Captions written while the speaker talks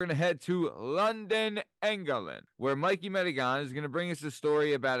going to head to London, England, where Mikey Medigan is going to bring us a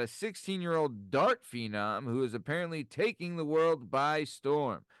story about a 16-year-old dart phenom who is apparently taking the world by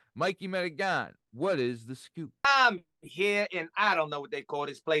storm. Mikey Medigan, what is the scoop? I'm here in, I don't know what they call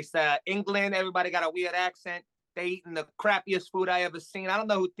this place, England. Everybody got a weird accent. They eating the crappiest food I ever seen. I don't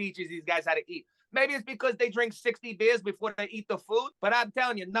know who teaches these guys how to eat. Maybe it's because they drink 60 beers before they eat the food, but I'm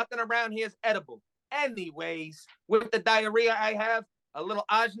telling you, nothing around here is edible. Anyways, with the diarrhea I have, a little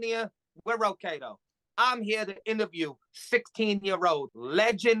agnia, we're okay though. I'm here to interview 16-year-old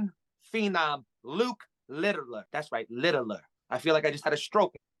legend phenom Luke Littler. That's right, Littler. I feel like I just had a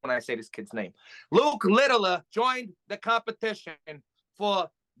stroke when I say this kid's name. Luke Littler joined the competition for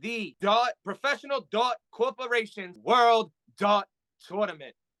the Professional Dart Corporation's World Dart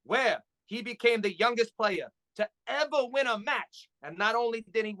Tournament, where he became the youngest player to ever win a match. And not only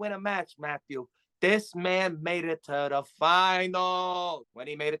did he win a match, Matthew, this man made it to the finals. When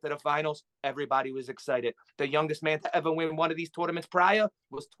he made it to the finals, everybody was excited. The youngest man to ever win one of these tournaments prior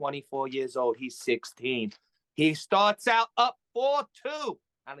was 24 years old. He's 16. He starts out up 4-2.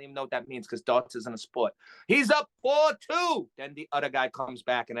 I don't even know what that means because darts isn't a sport. He's up 4-2. Then the other guy comes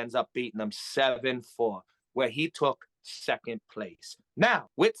back and ends up beating him 7-4, where he took second place. Now,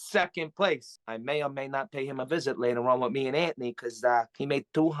 with second place, I may or may not pay him a visit later on with me and Anthony because he made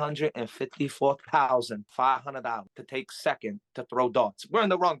 $254,500 to take second to throw darts. We're in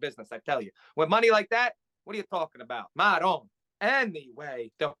the wrong business, I tell you. With money like that, what are you talking about? Maron.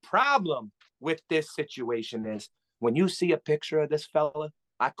 Anyway, the problem with this situation is when you see a picture of this fella,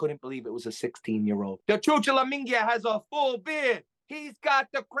 I couldn't believe it was a 16-year-old. The Chuchalamingia has a full beard. He's got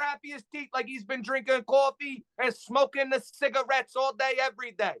the crappiest teeth, like he's been drinking coffee and smoking the cigarettes all day,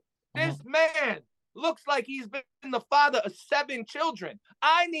 every day. This man looks like he's been the father of 7 children.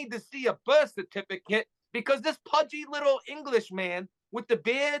 I need to see a birth certificate because this pudgy little English man with the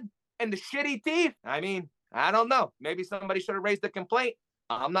beard and the shitty teeth, I mean, I don't know. Maybe somebody should have raised a complaint.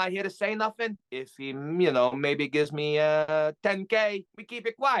 I'm not here to say nothing. If he, maybe gives me $10K, we keep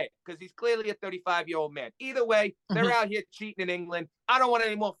it quiet because he's clearly a 35-year-old man. Either way, they're out here cheating in England. I don't want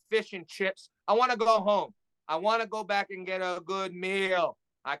any more fish and chips. I want to go home. I want to go back and get a good meal.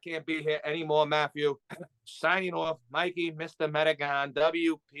 I can't be here anymore, Matthew. Signing off, Mikey, Mr. Medigan,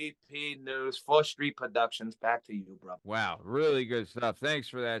 WPP News, 4th Street Productions. Back to you, bro. Wow, really good stuff. Thanks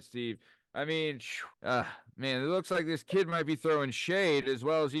for that, Steve. I mean, man, it looks like this kid might be throwing shade as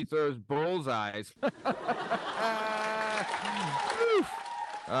well as he throws bullseyes.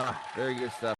 Very good stuff.